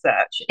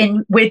research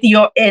with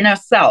your inner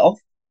self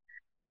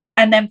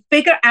and then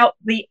figure out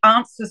the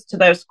answers to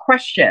those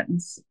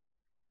questions,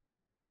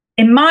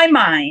 in my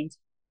mind,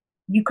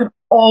 you can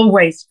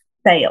always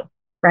fail,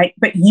 right?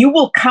 But you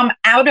will come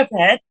out of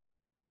it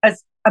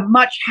as a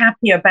much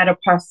happier, better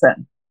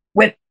person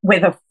with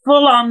a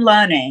full-on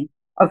learning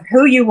of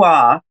who you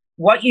are,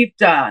 what you've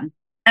done,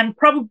 and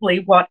probably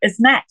what is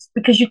next,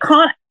 because you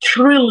can't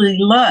truly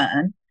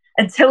learn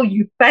until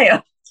you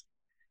fail.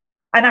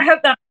 And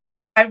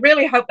I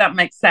really hope that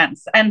makes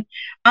sense. And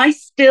I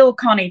still,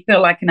 Connie,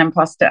 feel like an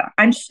imposter.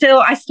 I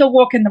still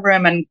walk in the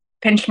room and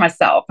pinch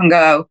myself and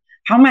go,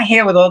 how am I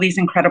here with all these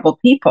incredible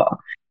people?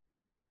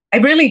 I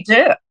really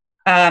do.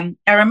 I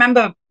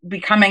remember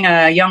becoming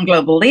a young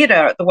global leader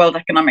at the World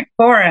Economic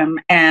Forum,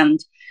 and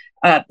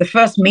the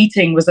first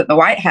meeting was at the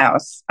White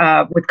House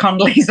with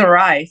Condoleezza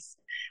Rice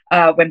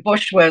when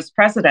Bush was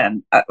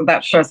president.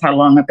 That shows how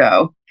long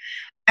ago.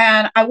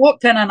 And I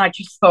walked in and I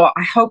just thought,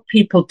 I hope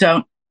people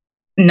don't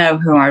know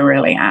who I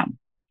really am.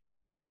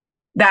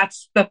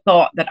 That's the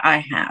thought that I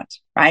had,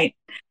 right?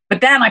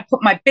 But then I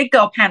put my big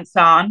girl pants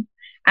on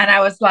and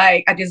I was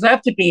like, I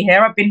deserve to be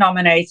here. I've been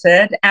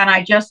nominated. And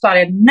I just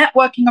started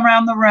networking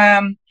around the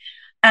room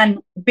and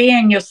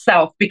being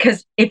yourself,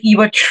 because if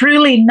you are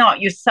truly not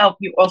yourself,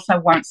 you also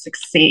won't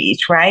succeed,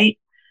 right?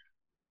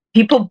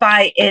 People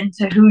buy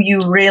into who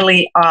you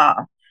really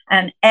are,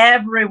 and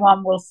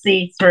everyone will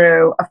see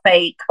through a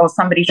fake or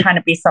somebody trying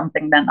to be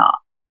something they're not.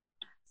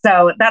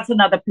 So that's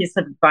another piece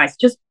of advice.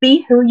 Just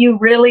be who you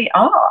really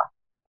are.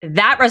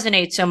 That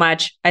resonates so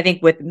much, I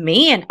think, with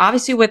me and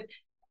obviously with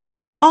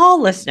all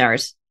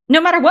listeners,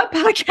 no matter what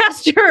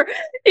podcast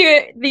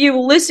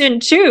you listen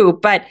to.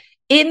 But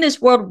in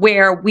this world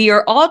where we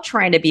are all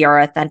trying to be our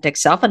authentic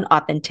self, and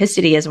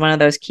authenticity is one of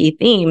those key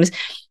themes,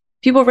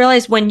 people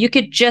realize when you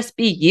could just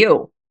be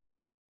you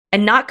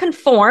and not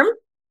conform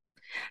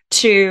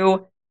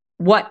to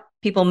what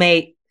people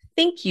may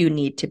think you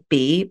need to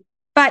be,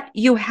 but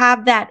you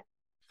have that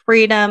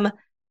freedom,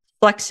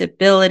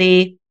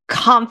 flexibility,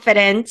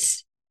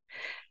 confidence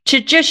to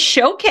just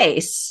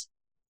showcase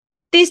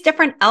these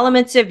different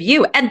elements of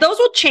you. And those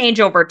will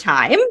change over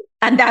time,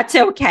 and that's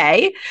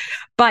okay.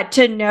 But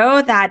to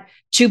know that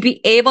to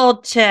be able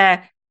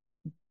to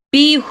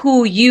be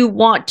who you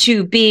want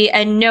to be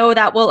and know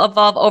that will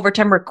evolve over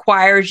time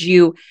requires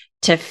you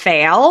to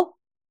fail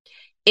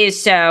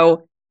is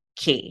so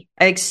key.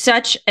 I think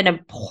such an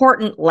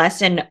important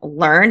lesson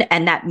learned,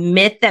 and that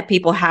myth that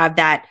people have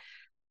that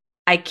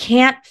I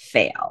can't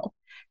fail,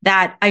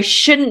 that I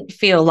shouldn't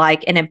feel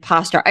like an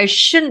imposter, I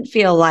shouldn't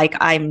feel like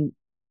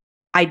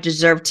I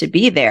deserve to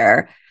be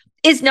there,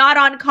 is not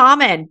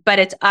uncommon, but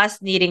it's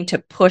us needing to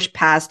push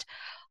past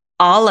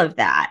all of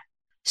that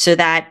so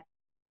that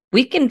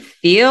we can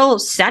feel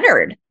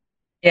centered.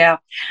 Yeah.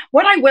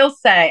 What I will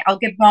say, I'll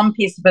give one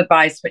piece of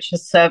advice which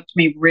has served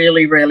me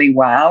really, really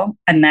well,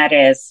 and that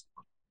is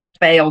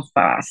fail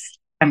fast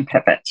and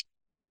pivot.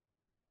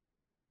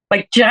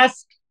 Like,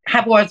 just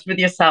have words with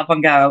yourself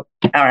and go,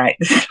 all right,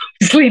 this is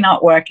obviously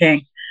not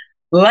working.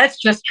 Let's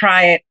just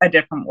try it a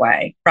different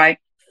way, right?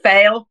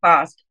 Fail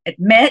fast,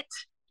 admit,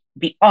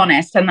 be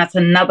honest. And that's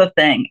another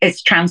thing,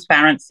 it's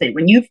transparency.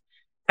 When you've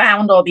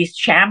found all these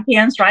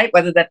champions, right,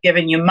 whether they've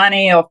given you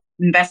money or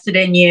invested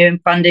in you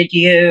and funded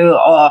you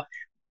or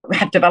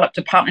have developed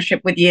a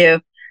partnership with you,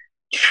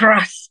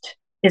 trust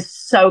is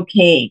so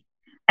key.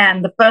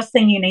 And the first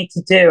thing you need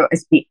to do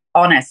is be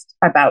honest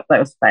about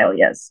those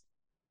failures,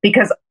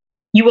 because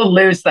you will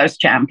lose those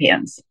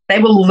champions. They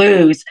will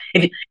lose.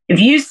 If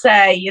you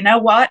say, you know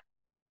what,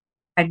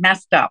 I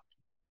messed up,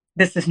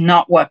 this is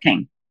not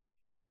working,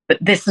 but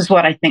this is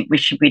what I think we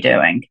should be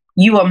doing,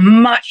 you are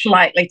much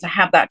likely to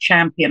have that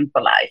champion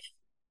for life.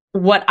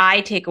 What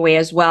I take away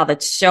as well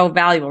that's so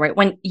valuable, right?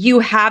 When you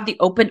have the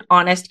open,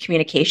 honest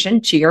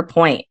communication, to your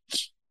point,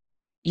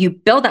 you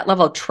build that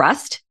level of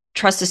trust.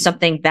 Trust is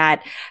something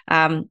that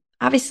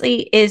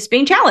obviously is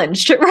being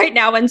challenged right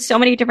now in so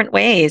many different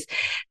ways,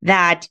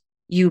 that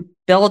you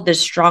build this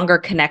stronger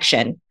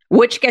connection,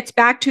 which gets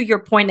back to your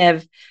point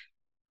of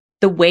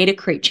the way to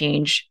create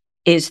change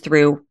is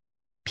through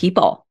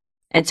people.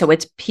 And so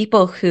it's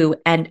people who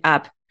end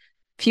up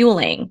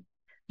fueling,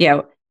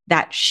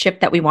 that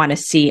shift that we want to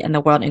see in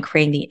the world and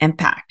creating the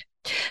impact.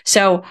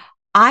 So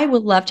I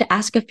would love to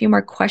ask a few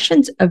more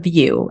questions of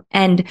you.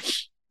 And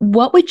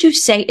what would you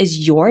say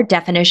is your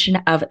definition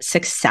of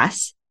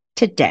success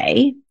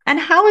today? And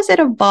how has it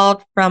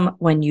evolved from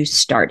when you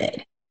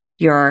started?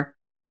 your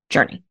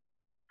journey?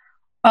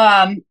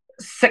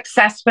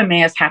 Success for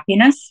me is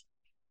happiness.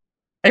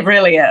 It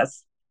really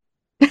is.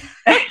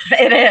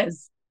 It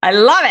is. I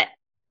love it.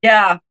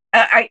 Yeah.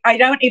 I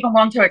don't even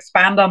want to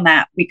expand on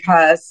that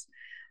because,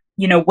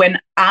 when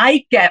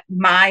I get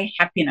my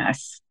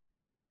happiness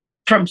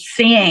from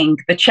seeing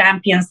the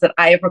champions that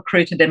I have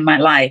recruited in my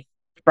life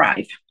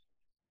thrive,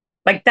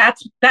 like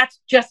that's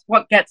just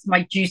what gets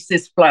my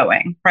juices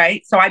flowing,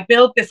 right? So I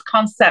build this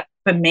concept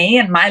for me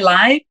in my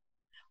life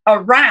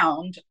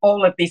around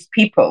all of these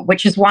people,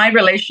 which is why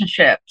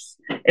relationships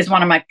is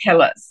one of my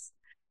pillars.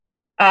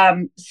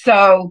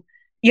 So,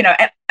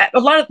 a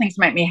lot of things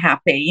make me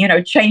happy.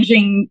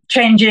 Changing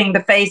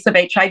the face of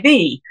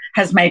HIV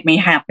has made me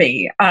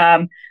happy.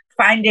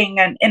 Finding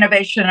an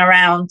innovation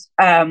around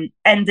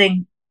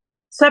ending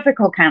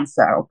cervical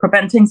cancer or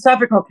preventing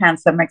cervical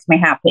cancer makes me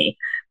happy.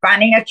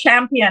 Finding a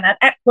champion at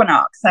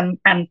Equinox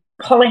and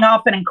pulling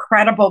off an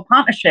incredible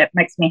partnership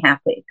makes me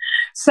happy.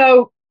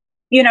 So,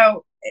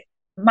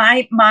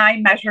 my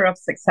measure of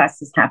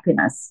success is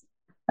happiness,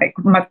 like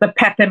the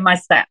pep in my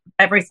step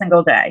every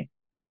single day.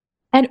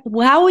 And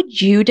how would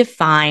you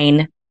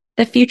define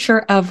the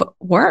future of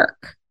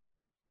work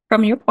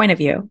from your point of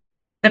view?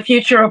 The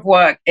future of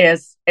work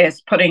is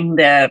putting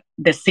the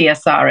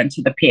CSR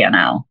into the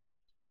P&L.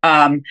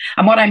 And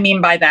what I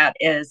mean by that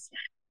is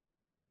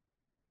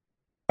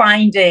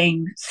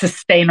finding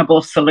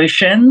sustainable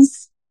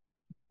solutions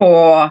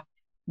for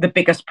the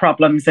biggest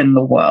problems in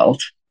the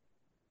world.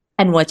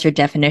 And what's your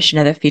definition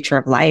of the future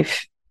of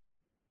life?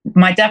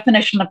 My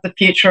definition of the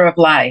future of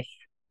life,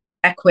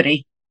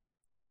 equity.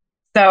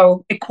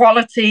 So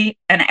equality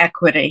and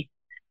equity.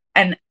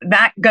 And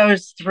that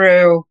goes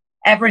through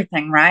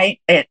everything,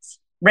 right? It's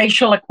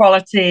racial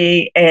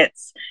equality,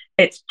 it's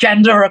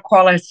gender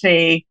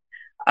equality.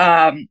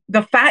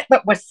 The fact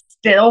that we're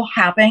still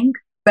having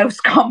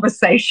those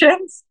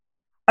conversations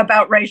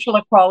about racial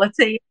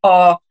equality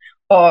or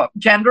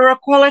gender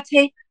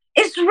equality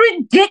is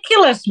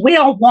ridiculous. We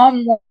are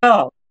one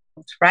world,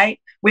 right?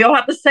 We all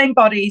have the same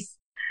bodies.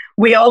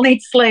 We all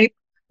need sleep.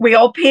 We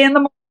all pee in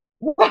the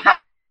morning.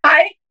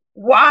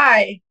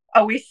 Why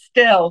are we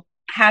still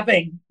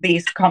having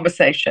these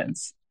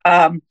conversations?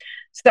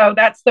 So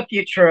that's the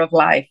future of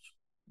life,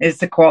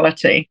 is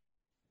equality.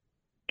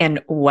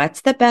 And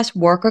what's the best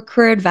work or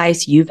career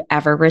advice you've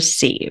ever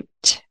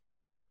received?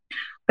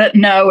 That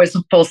no is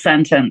a full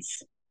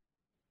sentence.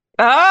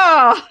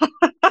 Oh,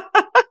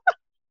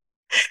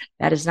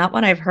 that is not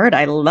what I've heard.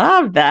 I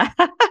love that.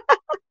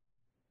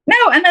 No,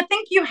 and I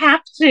think you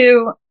have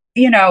to,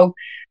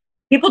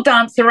 people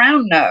dance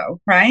around no,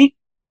 right?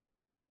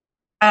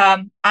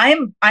 I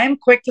am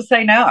quick to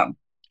say no.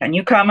 Can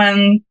you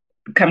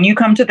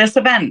come to this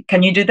event?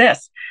 Can you do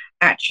this?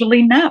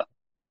 Actually, no.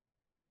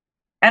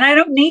 And I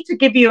don't need to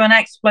give you an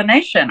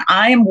explanation.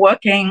 I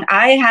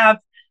have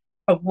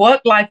a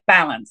work-life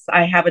balance.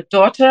 I have a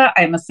daughter.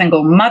 I'm a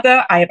single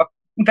mother. I have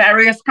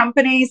various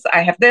companies.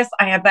 I have this,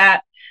 I have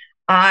that.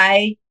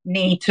 I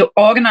need to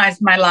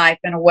organize my life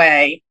in a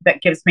way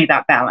that gives me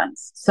that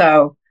balance.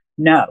 So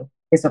no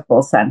is a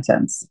full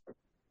sentence.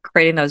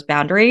 Creating those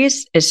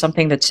boundaries is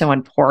something that's so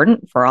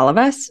important for all of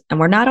us. And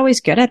we're not always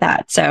good at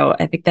that. So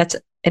I think that's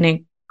an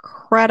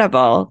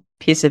incredible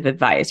piece of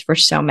advice for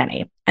so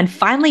many. And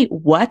finally,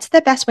 what's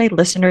the best way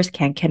listeners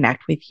can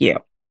connect with you?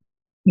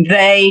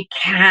 They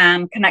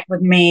can connect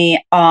with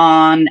me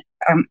on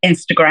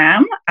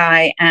Instagram.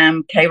 I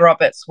am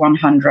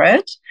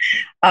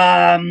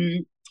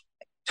KRoberts100.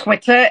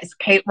 Twitter is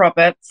Kate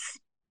Roberts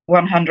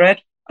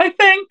 100, I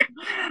think.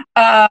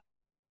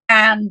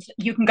 And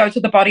you can go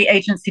to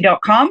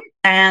thebodyagency.com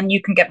and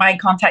you can get my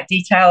contact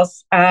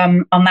details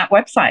on that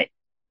website.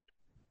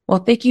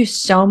 Well, thank you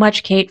so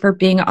much, Kate, for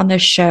being on the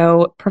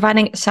show,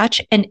 providing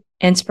such an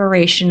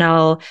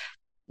inspirational,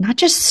 not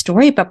just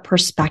story, but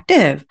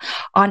perspective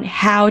on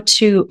how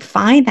to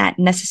find that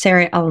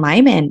necessary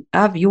alignment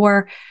of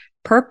your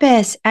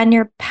purpose and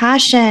your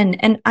passion,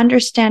 and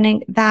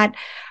understanding that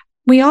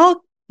we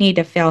all need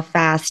to fail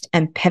fast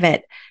and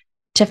pivot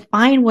to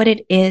find what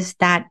it is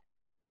that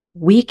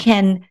we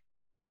can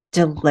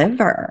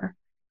deliver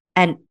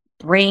and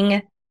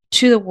bring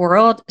to the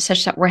world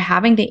such that we're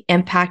having the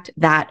impact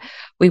that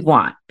we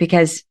want.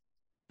 Because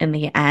in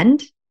the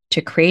end,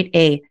 to create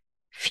a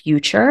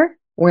future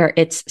where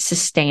it's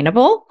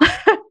sustainable,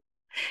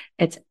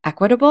 it's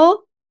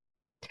equitable,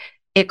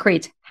 it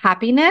creates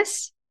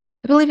happiness,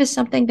 I believe is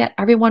something that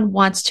everyone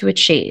wants to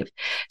achieve.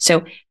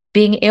 So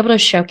being able to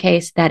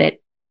showcase that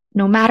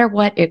no matter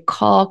what, it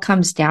all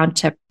comes down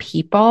to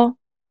people,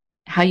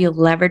 how you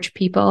leverage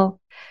people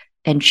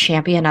and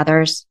champion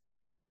others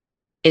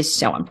is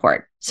so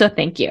important. So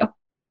thank you.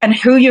 And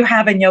who you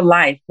have in your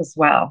life as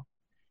well.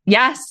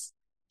 Yes.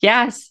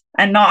 Yes.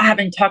 And not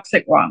having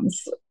toxic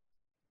ones.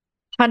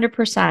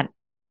 100%.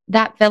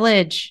 That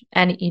village.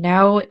 And,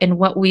 in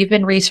what we've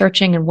been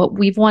researching and what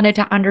we've wanted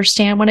to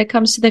understand when it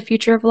comes to the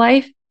future of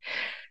life,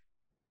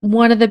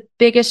 one of the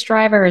biggest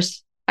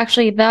drivers,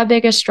 actually the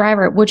biggest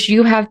driver, which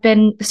you have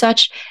been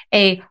such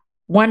a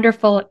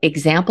wonderful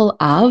example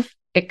of,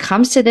 it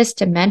comes to this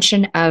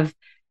dimension of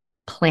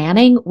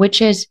planning,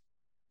 which is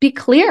be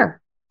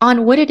clear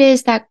on what it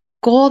is that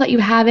goal that you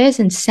have is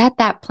and set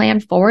that plan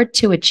forward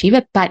to achieve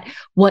it. But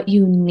what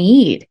you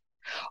need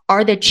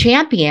are the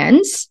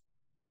champions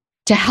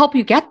to help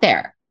you get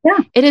there. Yeah.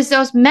 It is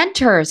those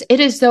mentors. It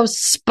is those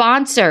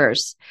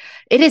sponsors.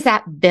 It is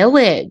that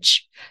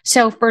village.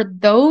 So for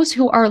those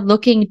who are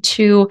looking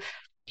to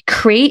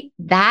create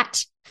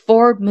that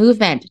forward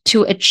movement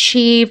to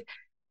achieve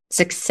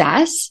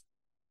success,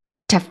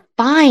 to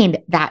find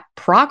that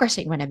progress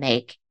that you want to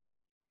make,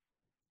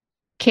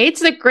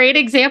 Kate's a great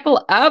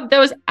example of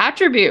those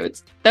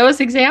attributes, those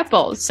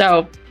examples.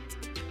 So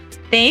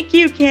thank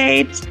you,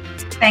 Kate.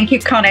 Thank you,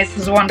 Connie. This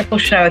is a wonderful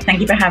show. Thank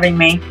you for having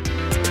me.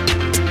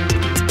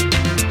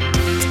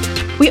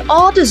 We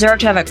all deserve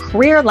to have a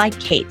career like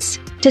Kate's,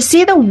 to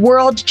see the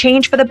world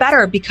change for the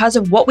better because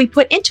of what we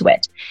put into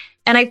it.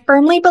 And I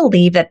firmly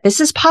believe that this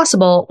is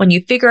possible when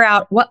you figure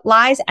out what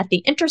lies at the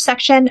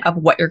intersection of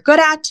what you're good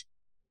at,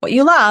 what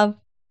you love,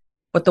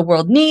 what the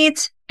world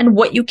needs, and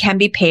what you can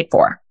be paid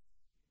for.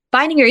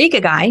 Finding your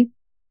Ikigai,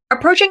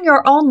 approaching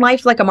your own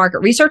life like a market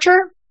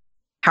researcher,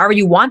 however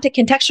you want to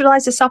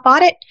contextualize the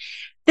self-audit,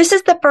 this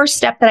is the first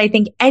step that I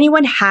think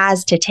anyone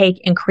has to take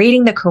in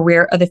creating the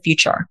career of the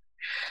future.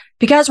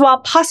 Because while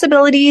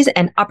possibilities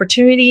and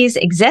opportunities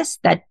exist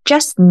that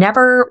just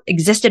never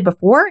existed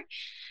before,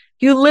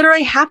 you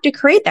literally have to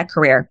create that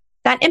career,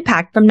 that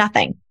impact from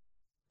nothing.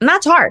 And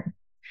that's hard.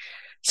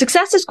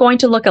 Success is going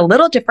to look a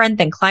little different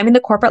than climbing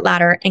the corporate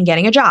ladder and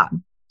getting a job.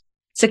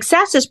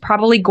 Success is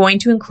probably going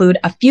to include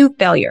a few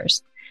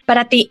failures. But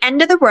at the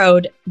end of the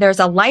road, there's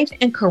a life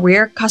and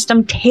career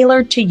custom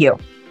tailored to you.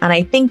 And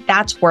I think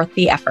that's worth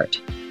the effort.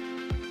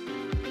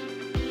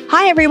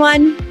 Hi,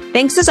 everyone.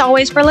 Thanks as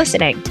always for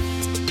listening.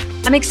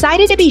 I'm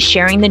excited to be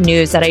sharing the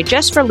news that I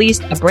just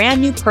released a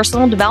brand new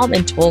personal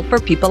development tool for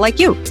people like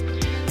you.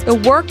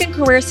 The Work and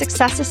Career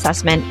Success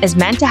Assessment is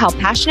meant to help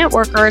passionate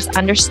workers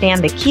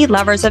understand the key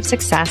levers of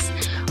success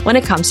when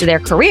it comes to their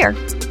career,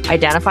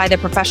 identify their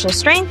professional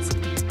strengths,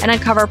 and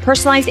uncover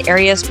personalized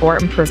areas for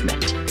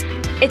improvement.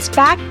 It's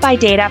backed by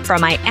data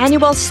from my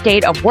annual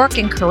State of Work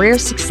and Career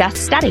Success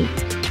study,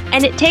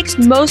 and it takes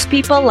most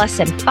people less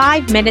than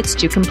 5 minutes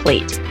to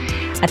complete.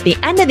 At the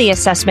end of the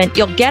assessment,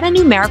 you'll get a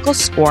numerical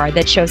score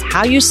that shows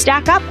how you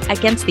stack up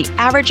against the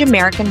average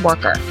American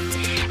worker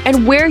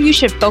and where you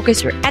should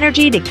focus your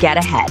energy to get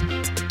ahead.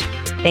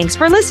 Thanks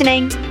for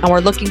listening, and we're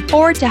looking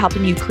forward to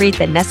helping you create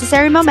the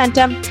necessary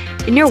momentum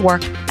in your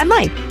work and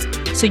life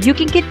so you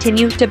can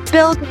continue to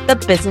build the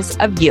business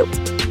of you.